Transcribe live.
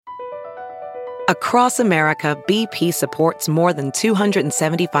Across America, BP supports more than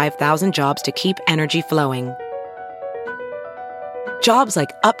 275,000 jobs to keep energy flowing. Jobs like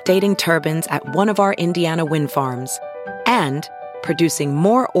updating turbines at one of our Indiana wind farms and producing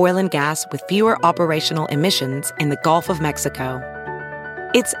more oil and gas with fewer operational emissions in the Gulf of Mexico.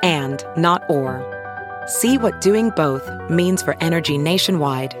 It's and, not or. See what doing both means for energy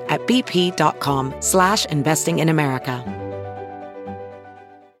nationwide at bp.com/investing in America.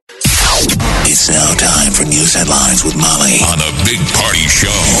 It's now time for news headlines with Molly on the Big Party Show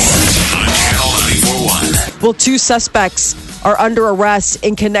on Channel 94.1. Well, 2 suspects are under arrest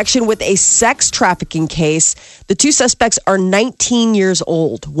in connection with a sex trafficking case. The 2 suspects are 19 years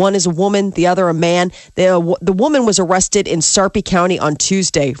old. One is a woman, the other a man. The woman was arrested in Sarpy County on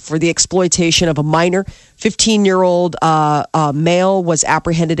Tuesday for the exploitation of a minor. 15-year-old male was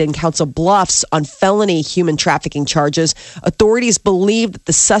apprehended in Council Bluffs on felony human trafficking charges. Authorities believe that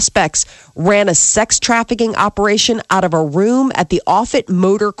the suspects ran a sex trafficking operation out of a room at the Offutt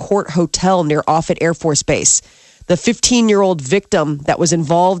Motor Court Hotel near Offutt Air Force Base. The 15-year-old victim that was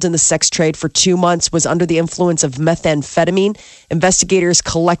involved in the sex trade for 2 months was under the influence of methamphetamine. Investigators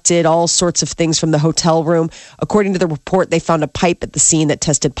collected all sorts of things from the hotel room. According to the report, they found a pipe at the scene that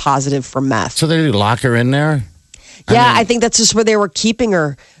tested positive for meth. So they lock her in there? I think that's just where they were keeping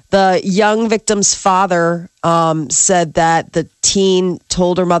her. The young victim's father said that the teen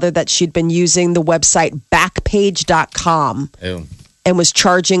told her mother that she'd been using the website Backpage.com. Ew. And was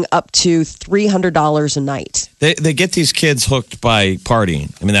charging up to $300 a night. They get these kids hooked by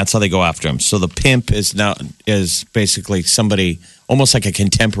partying. I mean, that's how they go after them. So the pimp is basically somebody almost like a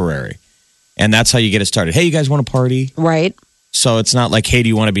contemporary, and that's how you get it started. Hey, you guys want to party? Right. So it's not like, hey, do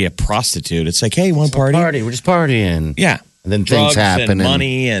you want to be a prostitute? It's like, hey, you want to party? We're just partying. Yeah. And then drugs things happen. And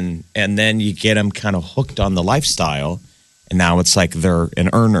money, and then you get them kind of hooked on the lifestyle, and now it's like they're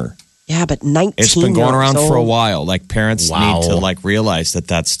an earner. Yeah, but 19 It's been going around old. for a while. Like parents need to realize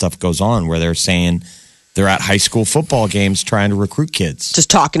that stuff goes on where they're saying they're at high school football games trying to recruit kids. Just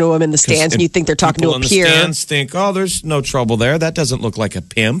talking to them in the stands, and you think they're talking to a peer. People in the stands think, oh, there's no trouble there. That doesn't look like a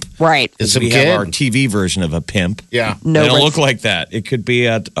pimp. Right. Because we have our TV version of a pimp. Yeah. No, they don't look like that. It could be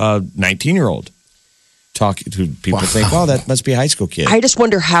a 19-year-old. Talking to people think, oh, that must be a high school kid. I just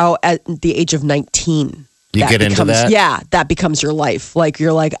wonder how at the age of 19... You get into that? Yeah, that becomes your life. Like,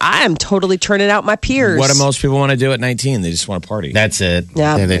 you're like, I am totally turning out my peers. What do most people want to do at 19? They just want to party. That's it.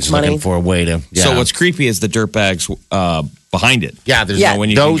 Yeah, they're just money. looking for a way to. Yeah. So what's creepy is the dirtbags behind it. Yeah, there's Yeah. When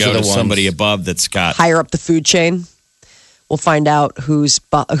you those can are go the to ones. somebody above that's got Higher up the food chain. We'll find out who is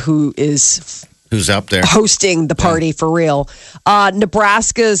Who's up there? hosting the party for real.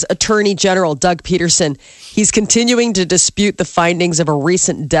 Nebraska's Attorney General, Doug Peterson, he's continuing to dispute the findings of a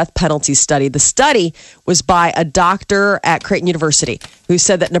recent death penalty study. The study was by a doctor at Creighton University who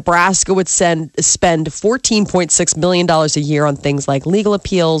said that Nebraska would spend $14.6 million a year on things like legal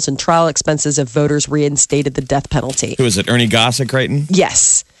appeals and trial expenses if voters reinstated the death penalty. Who is it? Ernie Goss at Creighton?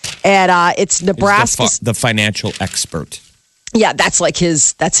 Yes. And it's Nebraska's... The financial expert. Yeah, that's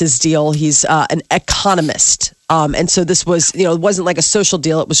his deal. He's an economist. And so this was, it wasn't like a social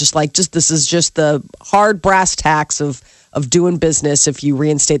deal. It was just like, this is just the hard brass tacks of doing business if you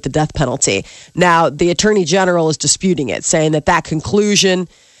reinstate the death penalty. Now, the Attorney General is disputing it, saying that conclusion,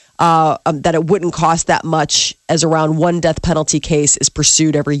 that it wouldn't cost that much as around one death penalty case is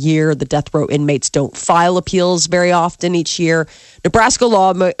pursued every year. The death row inmates don't file appeals very often each year. Nebraska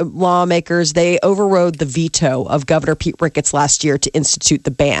lawmakers, they overrode the veto of Governor Pete Ricketts last year to institute the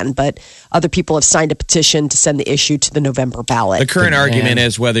ban, but other people have signed a petition to send the issue to the November ballot. The current argument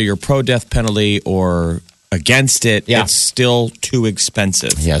is whether you're pro-death penalty or against it, it's still too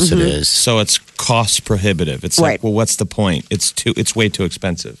expensive. Yes, it is. So it's cost prohibitive. It's Right. like, well, what's the point? It's way too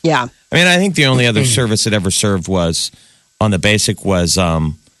expensive. Yeah. I mean, I think the only other service it ever served was on the basic was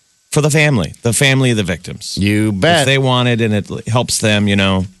for the family of the victims. You bet. If they want it and it helps them,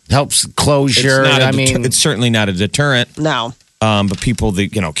 Helps closure. it's certainly not a deterrent. No. But people,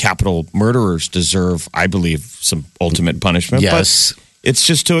 capital murderers deserve, I believe, some ultimate punishment. Yes. But it's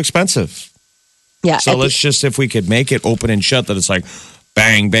just too expensive. Yeah. So let's just, if we could make it open and shut, that it's like,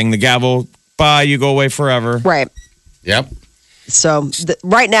 bang, bang the gavel, bye, you go away forever. Right. Yep. So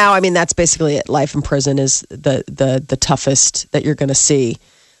right now, I mean, that's basically it. Life in prison is the toughest that you're going to see.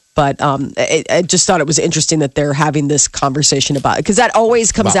 But I just thought it was interesting that they're having this conversation about it, because that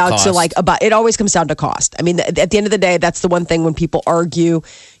always comes About out to cost. it always comes down to cost. I mean, at the end of the day, that's the one thing when people argue,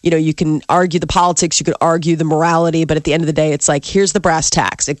 you can argue the politics, you can argue the morality, but at the end of the day, it's like, here's the brass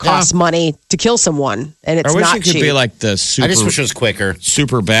tacks. It costs money to kill someone, and it's I wish not it could cheap. be like the super, I just wish it was quicker.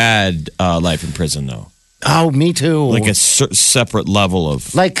 super bad life in prison, though. Oh, me too. like a separate level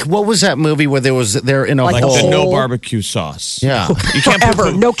of Like, what was that movie where they're in a Like hole? the no hole. barbecue sauce. Yeah. You can't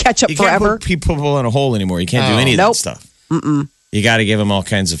Forever. No ketchup you can't forever. put people in a hole anymore. You can't do any of Nope. that stuff. You got to give them all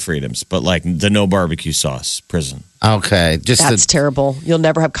kinds of freedoms, but like the no barbecue sauce prison. Okay. Just That's terrible. You'll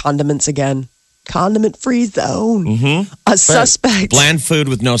never have condiments again. Condiment free zone. Mm-hmm. A suspect. Bland food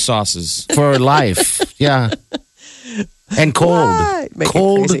with no sauces. for life. Yeah. And cold. What? Make it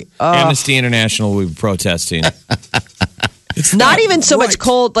Cold. crazy. Amnesty International will be protesting. It's Not even so much right.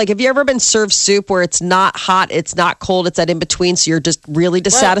 cold. Like, have you ever been served soup where it's not hot, it's not cold, it's that in between, so you're just really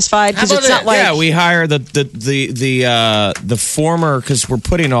dissatisfied? Because how it's about not like Yeah, we hire the former because we're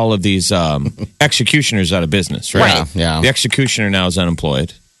putting all of these executioners out of business, right? Right. Yeah. The executioner now is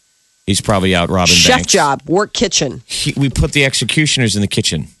unemployed. He's probably out robbing chef banks. job, work kitchen. We put the executioners in the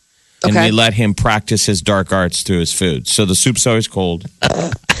kitchen, and Okay. we let him practice his dark arts through his food. So the soup's always cold.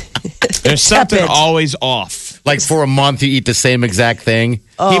 There's something Tepid. always off. Like for a month, you eat the same exact thing.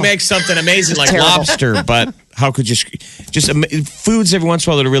 He makes something amazing like terrible. lobster, but how could you foods every once in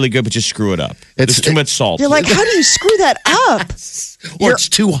a while that are really good, but just screw it up. There's too much salt. You're like, how do you screw that up? Or it's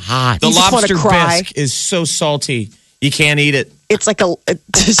too hot. the you just wanna lobster cry. bisque is so salty, you can't eat it. It's like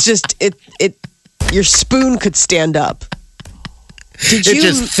it's just your spoon could stand up. Did It's you?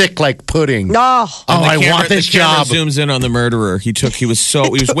 just thick like pudding. No. Oh, And I want this the camera job. zooms in on the murderer. He was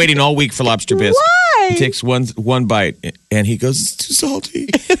waiting all week for lobster bisque. Why? He takes one bite and he goes, "It's too salty."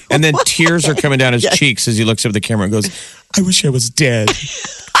 And then tears are coming down his cheeks as he looks up at the camera and goes, "I wish I was dead."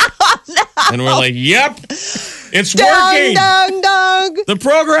 And we're like, "Yep, it's Dong, working. dong, dong. The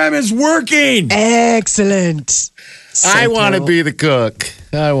program is working." Excellent. I want to be the cook.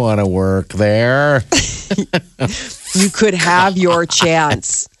 I want to work there. You could have your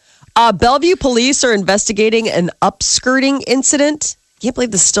chance. Bellevue police are investigating an upskirting incident. Can't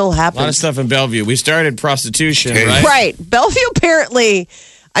believe this still A lot of happens. stuff in Bellevue. We started prostitution, right? Right. Bellevue apparently,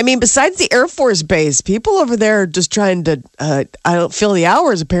 I mean, besides the Air Force Base, people over there are just trying to, I don't feel the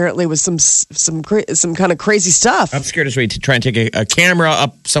hours apparently with some kind of crazy stuff. Upskirt is where you try and take a camera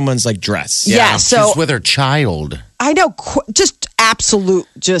up someone's like dress. Yeah, so She's with her child. I know, just absolute,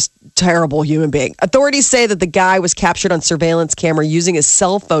 just terrible human being. Authorities say that the guy was captured on surveillance camera using his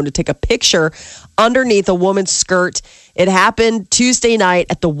cell phone to take a picture underneath a woman's skirt. It happened Tuesday night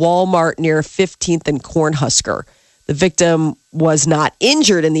at the Walmart near 15th and Cornhusker. The victim was not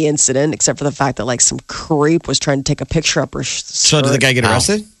injured in the incident, except for the fact that like some creep was trying to take a picture up her skirt. So did the guy get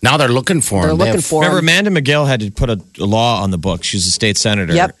arrested? Now they're looking for They're him. They looking have- for Remember, him. Amanda McGill had to put a law on the book. She's a state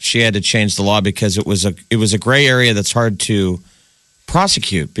senator. Yep. She had to change the law because it was a gray area that's hard to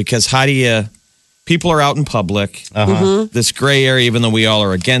prosecute. Because how do you? People are out in public. This gray area, even though we all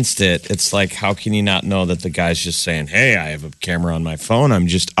are against it, it's like how can you not know that the guy's just saying, "Hey, I have a camera on my phone. I'm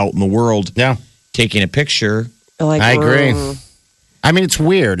just out in the world Yeah, taking a picture." Like, I agree. I mean, it's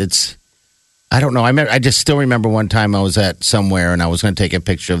weird. I don't know. I just still remember one time I was at somewhere and I was going to take a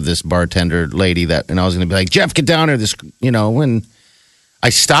picture of this bartender lady and I was going to be like, Jeff, get down here. And I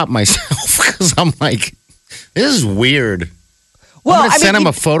stopped myself because I'm like, this is weird. Well, I'm going to I send mean, him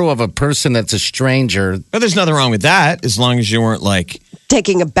a photo of a person that's a stranger. But there's nothing wrong with that as long as you weren't like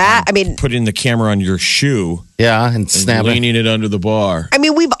taking a bat. I mean, putting the camera on your shoe Yeah, and and snap it. leaning it under the bar.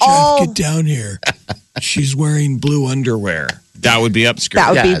 we've all Get down here. She's wearing blue underwear. That would be upskirt.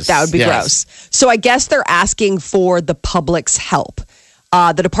 that would be Yes. gross. So I guess they're asking for the public's help.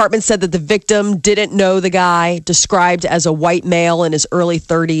 The department said that the victim didn't know the guy, described as a white male in his early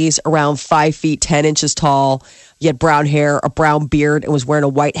 30s, around 5 feet 10 inches tall. He had brown hair, a brown beard, and was wearing a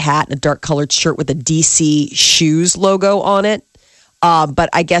white hat and a dark colored shirt with a DC Shoes logo on it. But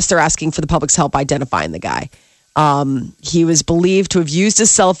I guess they're asking for the public's help identifying the guy. He was believed to have used his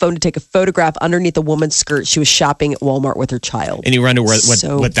cell phone to take a photograph underneath a woman's skirt. She was shopping at Walmart with her child. And you wonder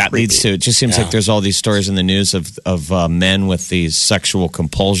So what that leads to. It just seems like there's all these stories in the news of men with these sexual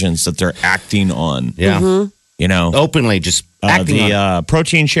compulsions that they're acting on. Yeah. Mm-hmm. You know, Openly just acting on the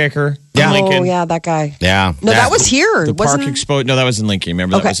protein shaker. Yeah. in Lincoln. Oh, yeah, that guy. Yeah. No, that was here. The wasn't park expo. No, that was in Lincoln.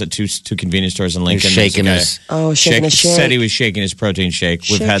 Remember that Okay. was at two convenience stores in Lincoln. He's There was a shaking guy- his- Oh, shaking his shake. Said he was shaking his protein shake.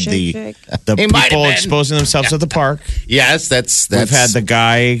 We've Shake, had shake, the shake. He might have people been. exposing themselves at the park. Yes, that's. We've had the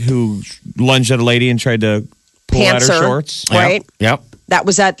guy who lunged at a lady and tried to pull out her Pantser, shorts. right? Yep. That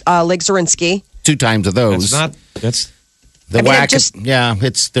was at Lake Zorinsky. 2 times of those. That's the I mean, whack.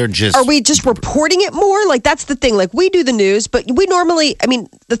 just- They're just. Are we just reporting it more? Like, that's the thing. Like, we do the news, but we normally,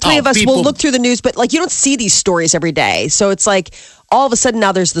 the three Oh, of us people- will look through the news, but like, you don't see these stories every day. So it's like, all of a sudden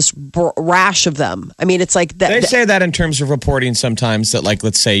now there's this rash of them. I mean, it's like that. They say that in terms of reporting sometimes that, like,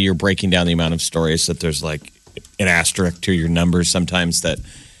 let's say you're breaking down the amount of stories that there's like an asterisk to your numbers sometimes that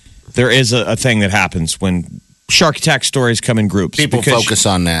there is a thing that happens when shark attack stories come in groups. People because focus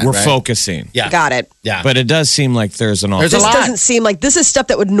on that. We're right? focusing. Yeah. Got it. Yeah. But it does seem like there's an There's a This lot. doesn't seem like this is stuff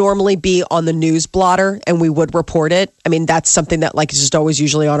that would normally be on the news blotter and we would report it. I mean, that's something that like is just always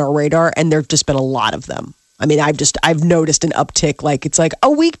usually on our radar. And there've just been a lot of them. I mean, I've noticed an uptick. Like it's like a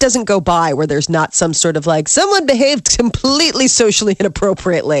week doesn't go by where there's not some sort of like someone behaved completely socially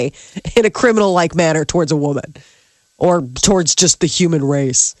inappropriately in a criminal like manner towards a woman or towards just the human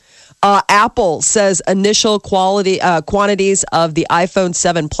race. Apple says initial quantities of the iPhone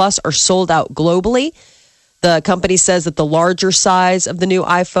 7 Plus are sold out globally. The company says that the larger size of the new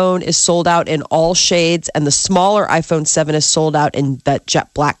iPhone is sold out in all shades, and the smaller iPhone 7 is sold out in that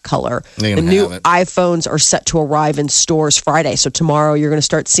jet black color. They're The gonna new have it. iPhones are set to arrive in stores Friday. So tomorrow you're going to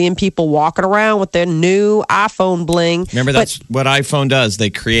start seeing people walking around with their new iPhone bling. Remember, that's what iPhone does.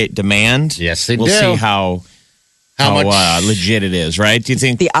 They create demand. Yes, they we'll do. see how much legit it is, right? Do you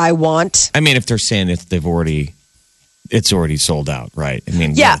think? The I want. I mean, if they're saying it's already sold out, right? I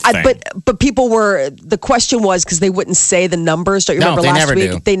mean, Yeah, no thing. but people were. The question was because they wouldn't say the numbers. Don't you No, remember they last never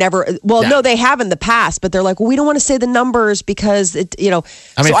week? do. They never. Well, Yeah. no, they have in the past, but they're like, well, we don't want to say the numbers because it. I mean, so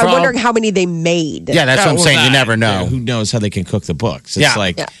for I'm all- wondering how many they made. Yeah, that's what I'm well, saying. You that- never know. yeah, who knows how they can cook the books? It's Yeah.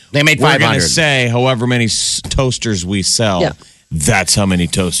 like Yeah. They made we're going 500. to say however many toasters we sell. Yeah. That's how many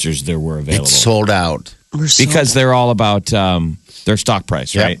toasters there were available. It's sold out. We're so- Because they're all about their stock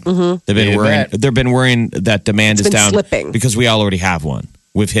price, Yep. right? They've been You worrying. bet. They've been worrying that demand It's is been down slipping. because we all already have one.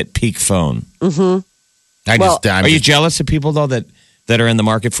 We've hit peak phone. Well, Are you jealous of people though that are in the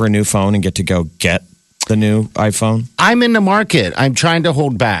market for a new phone and get to go get the new iPhone? I'm in the market. I'm trying to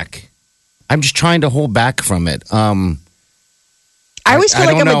hold back. I'm just trying to hold back from it. I always feel I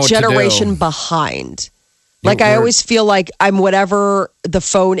like don't I'm know a what to do. generation behind. Like I we're- always feel like I'm whatever the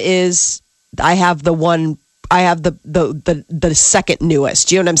phone is. I have the one. I have the second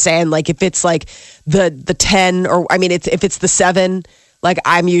newest. You know what I'm saying? Like if it's like the 10 or I mean if it's the 7, like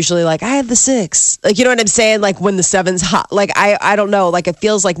I'm usually like I have the 6. Like you know what I'm saying? Like when the 7's hot. Like I don't know. Like it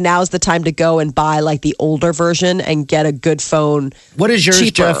feels like now's the time to go and buy like the older version and get a good phone. What is yours,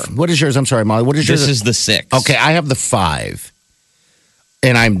 cheaper. Jeff? What is yours? I'm sorry, Molly. What is yours? This is the 6. Okay, I have the 5,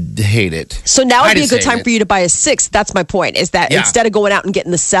 and I hate it. So now I would be a just good hate time it. for you to buy a 6. That's my point. Is that Yeah. instead of going out and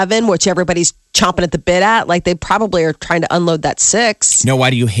getting the 7, which everybody's chomping at the bit at, like they probably are trying to unload that 6. No, why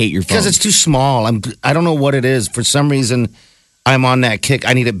do you hate your phone? Because it's too small. I don't know what it is. For some reason, I'm on that kick.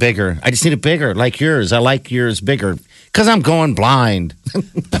 I need it bigger. I just need it bigger, like yours. I like yours bigger because I'm going blind.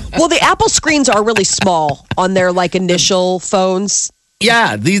 Well, the Apple screens are really small on their like initial phones.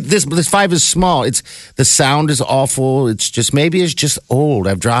 Yeah, this 5 is small. The sound is awful. It's just old.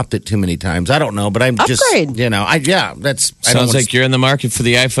 I've dropped it too many times. I don't know, but I'm just Upgrade. that's I don't Sounds want like you're in the market for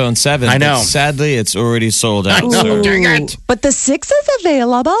the iPhone 7. I know. But sadly, it's already sold out. I know. So- Dang it. But the 6 is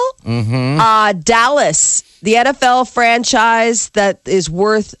available. Dallas, the NFL franchise that is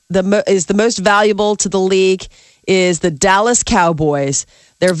worth is the most valuable to the league is the Dallas Cowboys.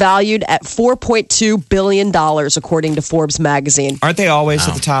 They're valued at $4.2 billion, according to Forbes magazine. Aren't they always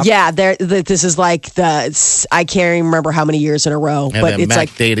at the top? Yeah, this is like I can't even remember how many years in a row, And but then it's Mac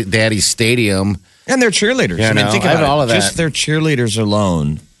like Daddy Stadium. And they're cheerleaders. Yeah, I mean, no, think I have about all it. of that. Just their cheerleaders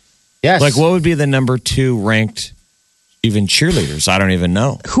alone. Yes. Like, what would be the number 2 ranked even cheerleaders? I don't even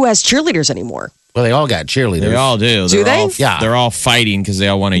know. who has cheerleaders anymore? Well, they all got cheerleaders. They all do. Do They're they? All, Yeah. They're all fighting because they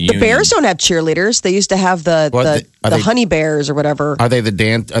all want a The union. Bears don't have cheerleaders. They used to have the Are they- honey bears or whatever. Are they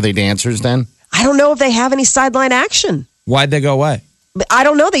Are they dancers then? I don't know if they have any sideline action. Why'd they go away? But I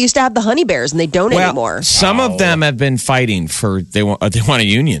don't know. They used to have the honey bears, and they don't anymore. Some of them have been fighting for they want a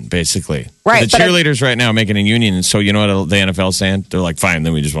union, basically. Right, The but cheerleaders right now are making a union, and so you know what the NFL is saying? They're like, fine,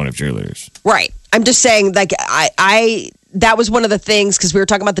 then we just want to have cheerleaders. Right. I'm just saying, like, I that was one of the things because we were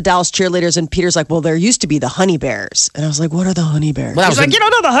talking about the Dallas cheerleaders, and Peter's like, well, there used to be the honey bears, and I was like, what are the honey bears? Well, that He's was like, in- you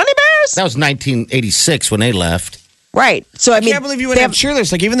don't know the honey bears? That was 1986 when they left. Right. So I mean, I can't believe you would they have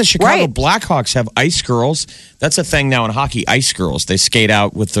cheerleaders. Like even the Chicago Right. Blackhawks have ice girls. That's a thing now in hockey. Ice girls. They skate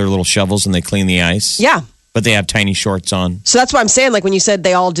out with their little shovels and they clean the ice. Yeah. But they have tiny shorts on. So that's what I'm saying. Like when you said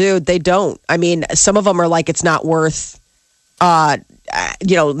they all do, they don't. I mean, some of them are like it's not worth,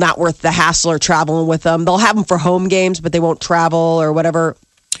 not worth the hassle or traveling with them. They'll have them for home games, but they won't travel or whatever.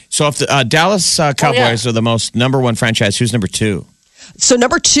 So if the Dallas Cowboys are the most number 1 franchise, who's number 2? So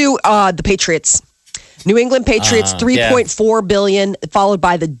number 2, the Patriots. New England Patriots, $3.4 billion, followed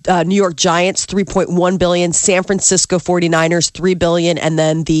by the New York Giants, $3.1 billion, San Francisco 49ers, $3 billion, and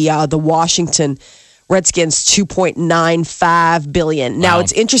then the Washington Redskins, $2.95 billion. Now,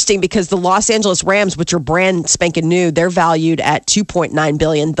 it's interesting because the Los Angeles Rams, which are brand spanking new, they're valued at $2.9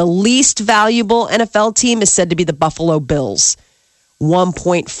 billion. The least valuable NFL team is said to be the Buffalo Bills,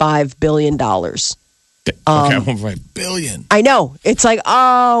 $1.5 billion. Okay, 1.5 billion. I know. It's like,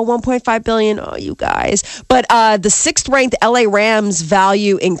 1.5 billion. Oh, you guys. But the 6th ranked LA Rams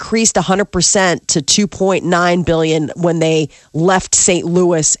value increased 100% to $2.9 billion when they left St.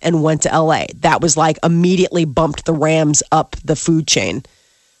 Louis and went to LA. That was like immediately bumped the Rams up the food chain,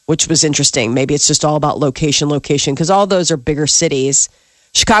 which was interesting. Maybe it's just all about location, because all those are bigger cities.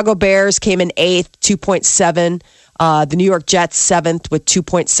 Chicago Bears came in 8th, 2.7. The New York Jets 7th with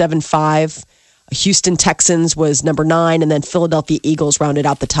 2.75. Houston Texans was number 9, and then Philadelphia Eagles rounded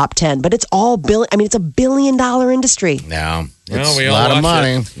out the top 10. But it's all it's a $1 billion industry. No, Well, it's we a all lot of watch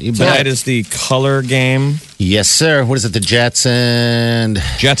money. it. You Tonight bet. is the color game. Yes, sir. What is it? The Jets and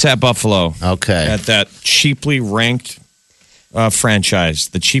Jets at Buffalo. okay. At that cheaply ranked franchise.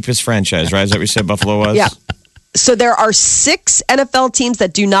 The cheapest franchise, right? Is that what you said Buffalo was? Yeah. So there are 6 NFL teams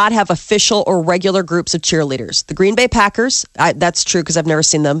that do not have official or regular groups of cheerleaders. The Green Bay Packers, that's true because I've never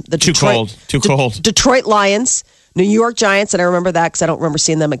seen them. The Too cold. Detroit Lions, New York Giants, and I remember that because I don't remember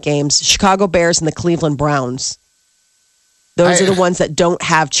seeing them at games. Chicago Bears and the Cleveland Browns. Those are the ones that don't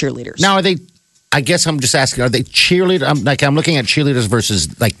have cheerleaders. Now, are they? I guess I'm just asking. Are they cheerleaders? I'm looking at cheerleaders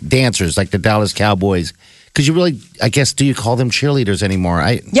versus like dancers, like the Dallas Cowboys. Because you really, I guess, do you call them cheerleaders anymore?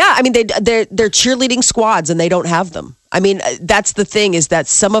 Yeah, I mean they're cheerleading squads and they don't have them. I mean that's the thing is that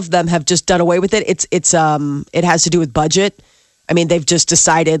some of them have just done away with it. It has to do with budget. I mean they've just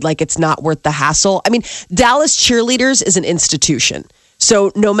decided like it's not worth the hassle. I mean Dallas Cheerleaders is an institution.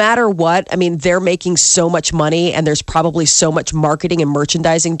 So no matter what, I mean, they're making so much money and there's probably so much marketing and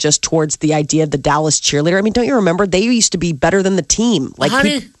merchandising just towards the idea of the Dallas cheerleader. I mean, don't you remember? They used to be better than the team. Like,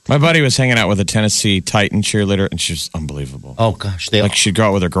 my buddy was hanging out with a Tennessee Titan cheerleader and she's unbelievable. Oh, gosh. She'd go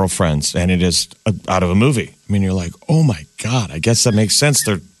out with her girlfriends and it is out of a movie. I mean, you're like, oh my God, I guess that makes sense.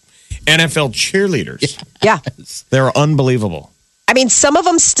 They're NFL cheerleaders. Yeah. They're unbelievable. I mean, some of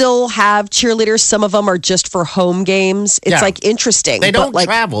them still have cheerleaders. Some of them are just for home games. It's like interesting. They don't but, like,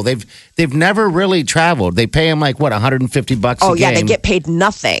 travel. They've never really traveled. They pay them like what, $150 a oh, yeah, game. they get paid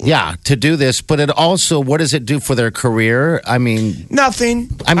nothing. Yeah, to do this. But it also, what does it do for their career? I mean, Nothing.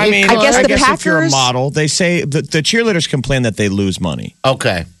 I mean, I guess the if you're a Packers- model, they say the cheerleaders complain that they lose money.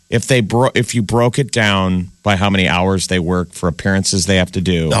 okay. If you broke it down by how many hours they work for appearances they have to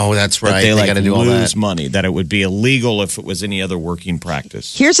do. Oh, that's that right. They They gotta do all lose that. money. That it would be illegal if it was any other working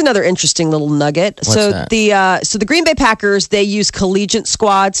practice. Here's another interesting little nugget. What's so that? the Green Bay Packers, they use collegiate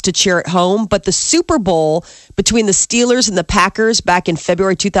squads to cheer at home, but the Super Bowl between the Steelers and the Packers back in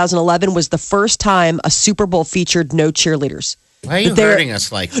February 2011 was the first time a Super Bowl featured no cheerleaders. Why are you They're- hurting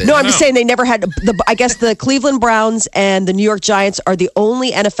us like this? No, I'm just saying they never had I guess the Cleveland Browns and the New York Giants are the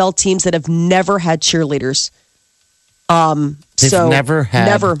only NFL teams that have never had cheerleaders. They've never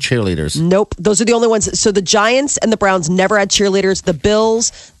had cheerleaders. Nope. Those are the only ones. So the Giants and the Browns never had cheerleaders. The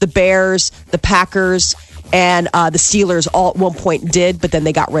Bills, the Bears, the Packers, and the Steelers all at one point did, but then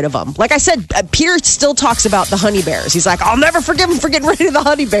they got rid of them. Like I said, Peter still talks about the Honey Bears. He's like, I'll never forgive him for getting rid of the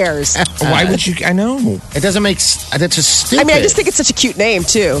Honey Bears. Why would you? I know. It doesn't make. That's just stupid. I mean, I just think it's such a cute name,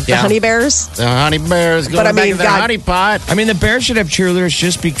 too. The Yeah. Honey Bears. the honey bears going But I back mean, to the God- honey pot. I mean, the Bears should have cheerleaders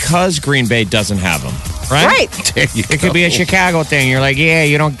just because Green Bay doesn't have them, right? Right. There you It could be a Chicago thing. You're like, yeah,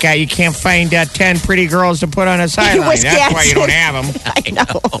 you can't find 10 pretty girls to put on a sideline. Wisconsin. That's why you don't have them. I know.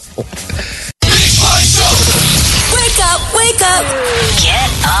 Big Party Show. Wake up. Get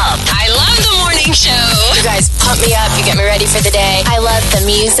up. I love the morning show. You guys pump me up. You get me ready for the day. I love the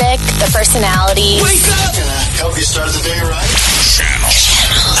music, the personalities. Wake up. Gonna help you start the day right. Channel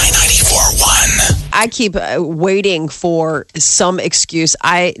 994.1. I keep waiting for some excuse.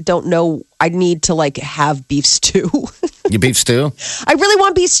 I don't know. I need to like have beef stew. You beef stew? I really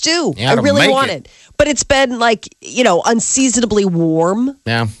want beef stew. You I gotta really make want it. it. But it's been like, unseasonably warm.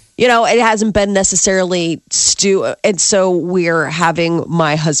 Yeah. It hasn't been necessarily stew. And so we're having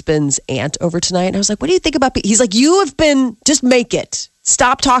my husband's aunt over tonight. And I was like, what do you think about beef? He's like, you have been, just make it.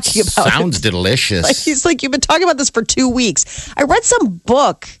 Stop talking about it. Sounds delicious. Like, he's like, you've been talking about this for 2 weeks. I read some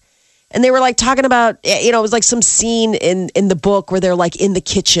book and they were like talking about, it was like some scene in the book where they're like in the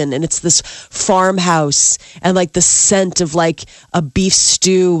kitchen and it's this farmhouse and like the scent of like a beef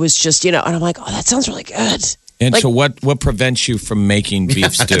stew was just, and I'm like, oh, that sounds really good. And Like- so what prevents you from making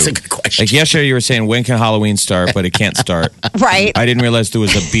beef stew? That's a good question. Like yesterday you were saying, when can Halloween start? But it can't start. Right. I didn't realize there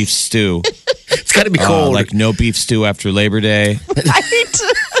was a beef stew. It's got to be cold. Like no beef stew after Labor Day. Right.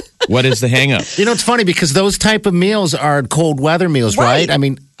 What is the hang up? It's funny because those type of meals are cold weather meals, right? Right. I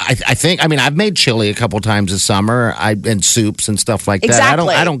mean, I think, I've made chili a couple times this summer, and soups and stuff like that.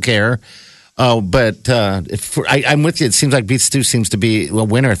 Exactly. I don't care. Oh, but I'm with you. It seems like beef stew seems to be a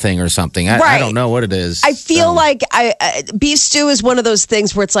winter thing or something. I don't know what it is. I feel like beef stew is one of those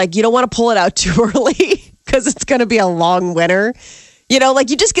things where it's like you don't want to pull it out too early because it's going to be a long winter. You know, like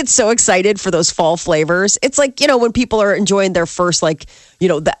you just get so excited for those fall flavors. It's like, you know, when people are enjoying their first, like, you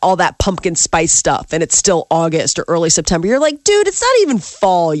know, all that pumpkin spice stuff and it's still August or early September. You're like, dude, it's not even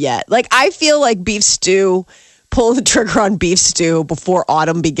fall yet. Like, I feel like beef stew, pulling the trigger on beef stew before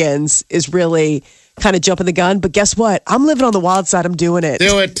autumn begins is really kind of jumping the gun. But guess what? I'm living on the wild side. I'm doing it.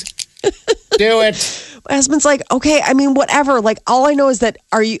 Do it. Do it. My husband's like, okay, I mean, whatever. Like, all I know is that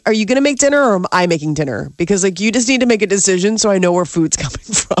are you going to make dinner or am I making dinner? Because like, you just need to make a decision so I know where food's coming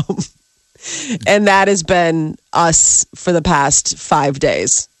from. And that has been us for the past 5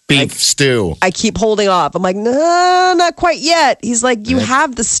 days. Beef stew. I keep holding off. I'm like, no, not quite yet. He's like, you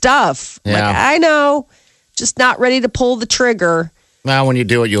have the stuff. I'm like, I know, just not ready to pull the trigger. Well, when you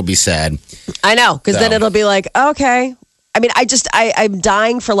do it, you'll be sad. I know, because then it'll be like, okay. I mean, I'm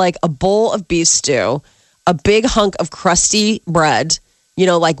dying for like a bowl of beef stew, a big hunk of crusty bread, you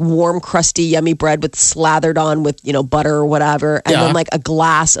know, like warm, crusty, yummy bread with slathered on with, you know, butter or whatever. And then like a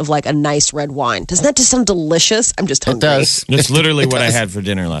glass of like a nice red wine. Doesn't that just sound delicious? I'm just hungry. It does. That's literally what I had for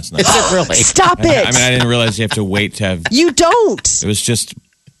dinner last night. Is it really? Stop it. I mean, I didn't realize you have to wait to have. You don't. It was just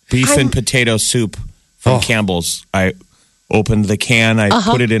beef and potato soup from Campbell's. I opened the can. I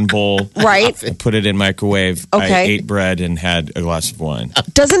put it in bowl. Right. I put it in microwave. Okay. I ate bread and had a glass of wine.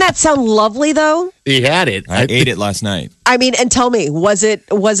 Doesn't that sound lovely though? He had it. I ate it last night. I mean, and tell me, was it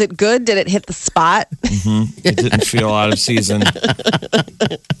good? Did it hit the spot? It didn't feel out of season.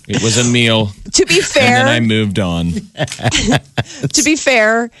 It was a meal. To be fair, And then I moved on. to be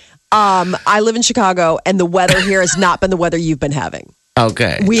fair, I live in Chicago, and the weather here has not been the weather you've been having.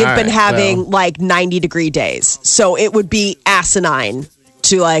 Okay. We have All been right, having well. like 90-degree days. So it would be asinine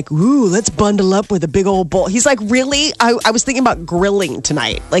to like, ooh, let's bundle up with a big old bowl. He's like, really? I was thinking about grilling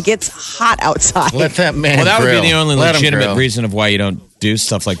tonight. Like, it's hot outside. Let that man Well, that would grill. be the only Let him legitimate grill. reason of why you don't do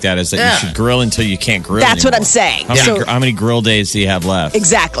stuff like that is that Yeah. you should grill until you can't grill That's what anymore. I'm saying. How many grill days do you have left?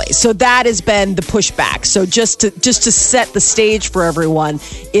 Exactly. So that has been the pushback. So just to set the stage for everyone,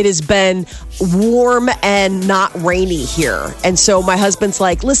 it has been warm and not rainy here. And so my husband's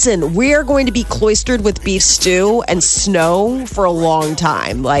like, listen, we're going to be cloistered with beef stew and snow for a long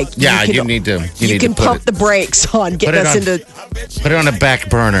time. Like, Yeah, you you need to. You You need can to put pump it, the brakes on getting it us on. into put it on a back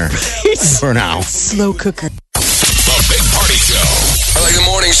burner for now. slow cooker. The Big Party Show. I like the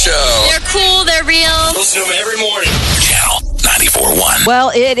morning show. They're cool, they're real. Listen to them every morning. Channel 94.1.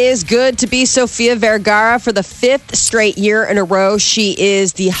 Well, it is good to be Sofia Vergara for the 5th straight year in a row. She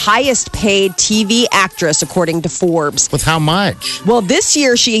is the highest paid TV actress, according to Forbes. With how much? Well, this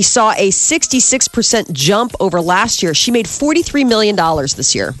year she saw a 66% jump over last year. She made $43 million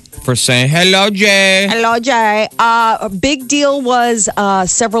this year. For saying, hello, Jay. Hello, Jay. A big deal was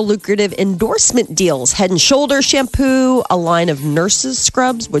several lucrative endorsement deals. Head and Shoulders shampoo, a line of nurses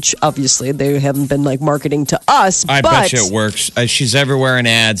scrubs, which obviously they haven't been like marketing to us. I but bet you it works. She's everywhere in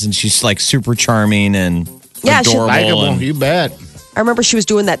ads, and she's like super charming and Yeah, she's adorable. Likeable, and you bet. I remember she was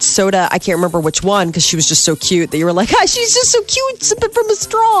doing that soda. I can't remember which one because she was just so cute that you were like, ah, she's just so cute sipping from a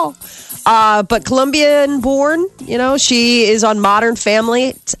straw. But Colombian born, you know, she is on Modern Family.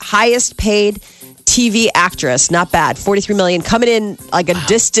 It's highest paid TV actress. Not bad. 43 million. Coming in like a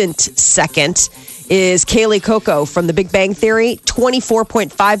distant second is Kaylee Cuoco from The Big Bang Theory.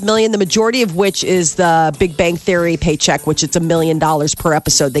 24.5 million, the majority of which is the Big Bang Theory paycheck, which it's $1 million per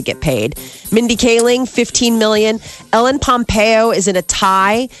episode they get paid. Mindy Kaling, 15 million. Ellen Pompeo is in a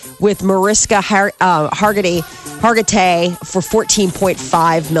tie with Mariska Hargitay for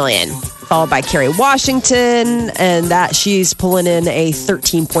 14.5 million. Followed by Kerry Washington, and that she's pulling in a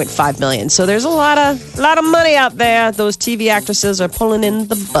 13.5 million. So there's a lot of money out there. Those TV actresses are pulling in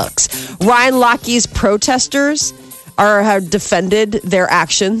the bucks. Ryan Locke's protesters have defended their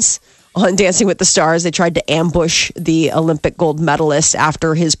actions on Dancing with the Stars. They tried to ambush the Olympic gold medalist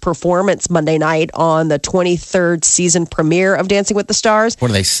after his performance Monday night on the 23rd season premiere of Dancing with the Stars.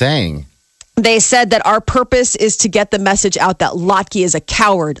 What are they saying? They said that our purpose is to get the message out that Lotke is a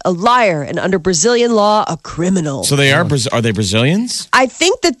coward, a liar, and under Brazilian law, a criminal. So they are they Brazilians? I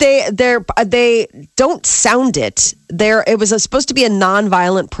think that they don't sound it. It was supposed to be a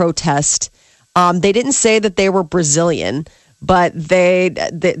nonviolent protest. They didn't say that they were Brazilian, but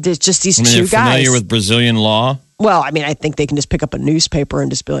there's just these two They're guys. familiar with Brazilian law? Well, I mean, I think they can just pick up a newspaper and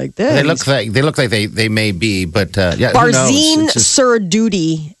just be like, this. They look like they may be, but yeah. who knows? Barzine It's just-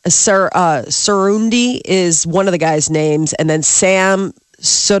 Surundi is one of the guys' names, and then Sam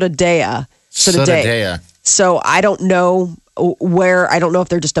Sotadea. Sotadea. So I don't know where I don't know if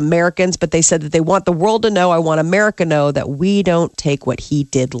they're just Americans, but they said that they want the world to know, I want America to know that we don't take what he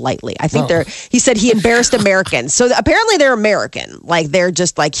did lightly. I think he said he embarrassed Americans. So apparently they're American. Like they're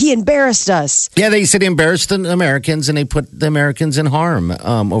just like, he embarrassed us. Yeah, they said he embarrassed the Americans and they put the Americans in harm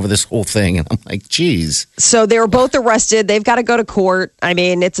over this whole thing. And I'm like, geez. So they were both arrested. They've got to go to court. I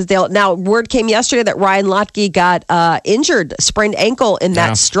mean, it's a deal. Now, word came yesterday that Ryan Lochte got injured, sprained ankle in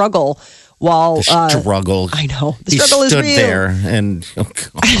that struggle. While struggle, I know the he struggle is stood real. there and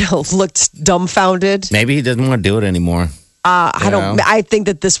I know, looked dumbfounded. Maybe he doesn't want to do it anymore. I think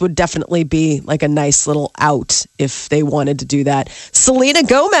that this would definitely be like a nice little out if they wanted to do that. Selena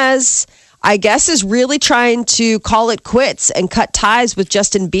Gomez, I guess, is really trying to call it quits and cut ties with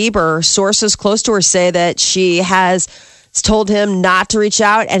Justin Bieber. Sources close to her say that she has told him not to reach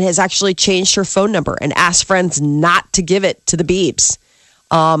out and has actually changed her phone number and asked friends not to give it to the Biebs.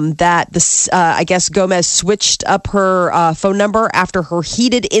 I guess Gomez switched up her phone number after her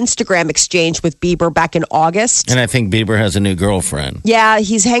heated Instagram exchange with Bieber back in August. And I think Bieber has a new girlfriend. Yeah,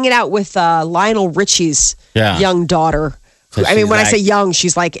 he's hanging out with Lionel Richie's young daughter. So I mean, when I like- say young,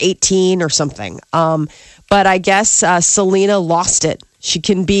 she's like 18 or something. But I guess Selena lost it. She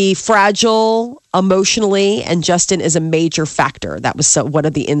can be fragile emotionally, and Justin is a major factor. That was one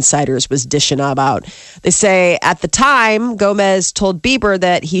of the insiders was dishing about. They say at the time, Gomez told Bieber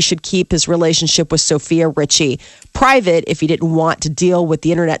that he should keep his relationship with Sophia Richie private if he didn't want to deal with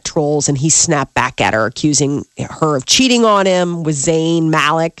the internet trolls, and he snapped back at her, accusing her of cheating on him with Zayn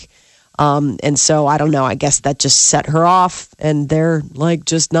Malik. And so I don't know. I guess that just set her off, and they're like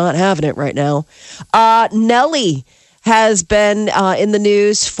just not having it right now. Nelly has been in the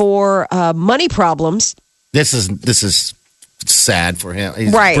news for money problems. This is sad for him.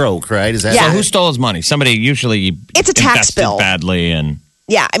 He's Right. broke, right? Is that Yeah. So who stole his money? Somebody usually It's a tax invested bill. badly and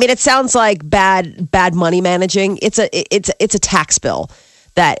Yeah, I mean, it sounds like bad money managing. It's a tax bill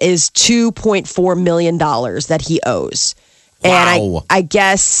that is $2.4 million that he owes. And Wow. I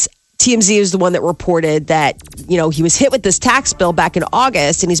guess TMZ is the one that reported that, you know, he was hit with this tax bill back in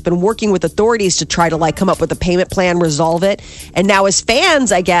August, and he's been working with authorities to try to like come up with a payment plan, resolve it. And now his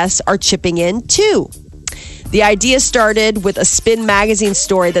fans, I guess, are chipping in too. The idea started with a Spin magazine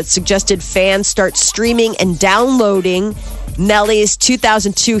story that suggested fans start streaming and downloading Nelly's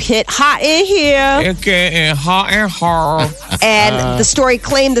 2002 hit Hot in Here. okay, hot and hard. And the story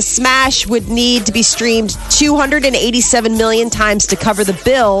claimed the smash would need to be streamed 287 million times to cover the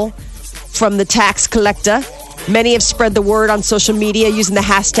bill from the tax collector. Many have spread the word on social media using the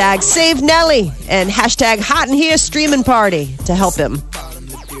hashtag Save Nelly and hashtag Hot in Here streaming party to help him.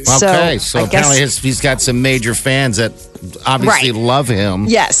 Okay, so I apparently guess, he's got some major fans that obviously Right. love him.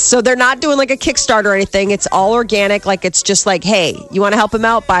 yes. So they're not doing like a Kickstarter or anything. It's all organic. Like it's just like, hey, you want to help him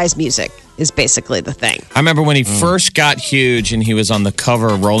out? Buy his music is basically the thing. I remember when he first got huge and he was on the cover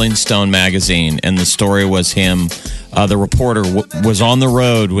of Rolling Stone magazine, and the story was him. The reporter was on the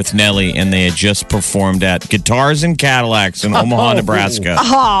road with Nelly, and they had just performed at Guitars and Cadillacs in Omaha, Nebraska.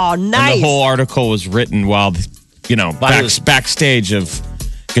 Oh, nice. And the whole article was written while, you know, backstage of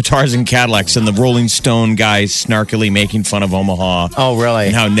Guitars and Cadillacs, and the Rolling Stone guys snarkily making fun of Omaha. Oh, really?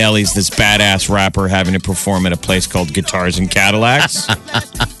 And how Nelly's this badass rapper having to perform at a place called Guitars and Cadillacs.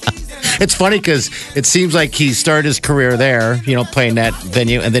 It's funny because it seems like he started his career there, you know, playing that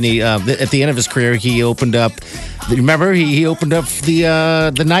venue, and then he, at the end of his career, he opened up. Remember, he opened up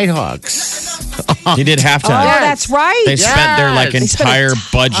the Nighthawks. He did halftime. Oh, that's right. They spent their like They spent entire a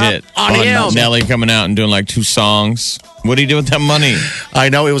budget on him. Nelly coming out and doing like 2 songs. What do you do with that money? I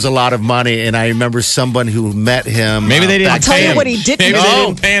know it was a lot of money, and I remember someone who met him. Maybe they didn't I'll tell pay you him. what he didn't Maybe do. they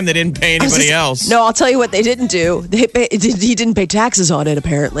didn't pay him. They didn't pay anybody else. No, I'll tell you what they didn't do. He didn't pay taxes on it,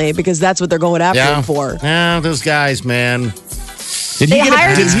 apparently, because that's what they're going after him for. Yeah, those guys, man. Did They he get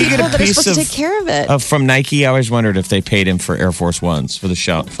hired a, these did he people get a that are piece supposed to take care of it. from Nike? I always wondered if they paid him for Air Force Ones for the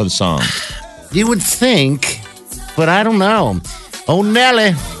show, for the song. You would think, but I don't know. Oh,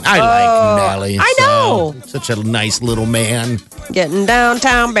 Nelly. I like Nelly. I know. Such a nice little man. Getting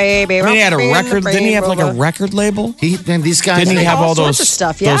downtown, baby. I mean, he had a Rocking the record. Didn't he have like a rainbow. record label? And these guys. Didn't he have all sorts those of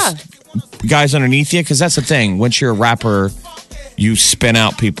stuff, those yeah. guys underneath you? Because that's the thing. Once you're a rapper, you spin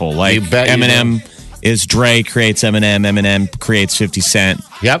out people. Like You bet you Eminem is Dre creates Eminem. Eminem creates 50 Cent.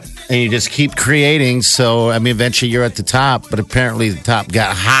 Yep. And you just keep creating. So, I mean, eventually you're at the top, but apparently the top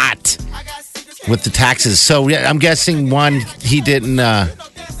got hot with the taxes. So, yeah, I'm guessing one, he didn't.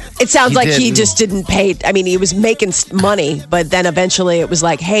 It sounds He like he didn't. just didn't pay. I mean, he was making money, but then eventually it was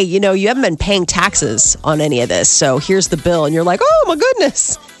like, hey, you know, you haven't been paying taxes on any of this. So here's the bill. And you're like, oh, my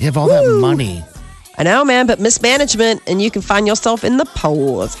goodness. You have all that money. I know, man, but mismanagement, and you can find yourself in the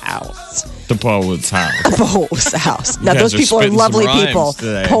poor's house. The Poets house. Po's house. Now, You those guys are people are spitting lovely some rhymes people.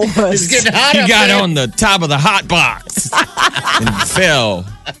 today. Po's. Getting hot He up got there. on the top of the hot box and fell.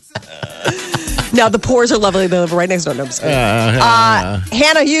 Now, the Poors are lovely. They live right next door. No, I'm just kidding.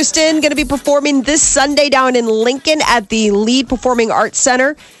 Hannah Houston going to be performing this Sunday down in Lincoln at the Lead Performing Arts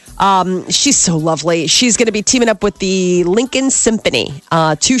Center. She's so lovely. She's going to be teaming up with the Lincoln Symphony.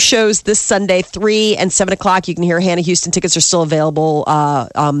 2 shows this Sunday, 3 and 7 o'clock. You can hear Hannah Houston. Tickets are still available.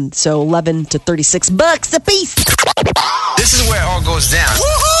 So $11 to $36 a piece. This is where it all goes down.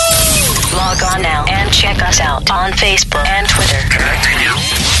 Log on now and check us out on Facebook and Twitter. Connecting you.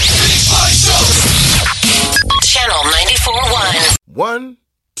 Big Party Show. Channel 94.1. 1,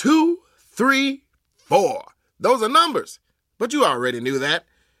 2, 3, 4. Those are numbers. But you already knew that.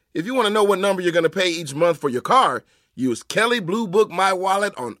 If you want to know what number you're going to pay each month for your car, use Kelly Blue Book My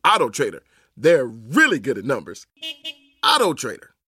Wallet on Auto Trader. They're really good at numbers. Auto Trader.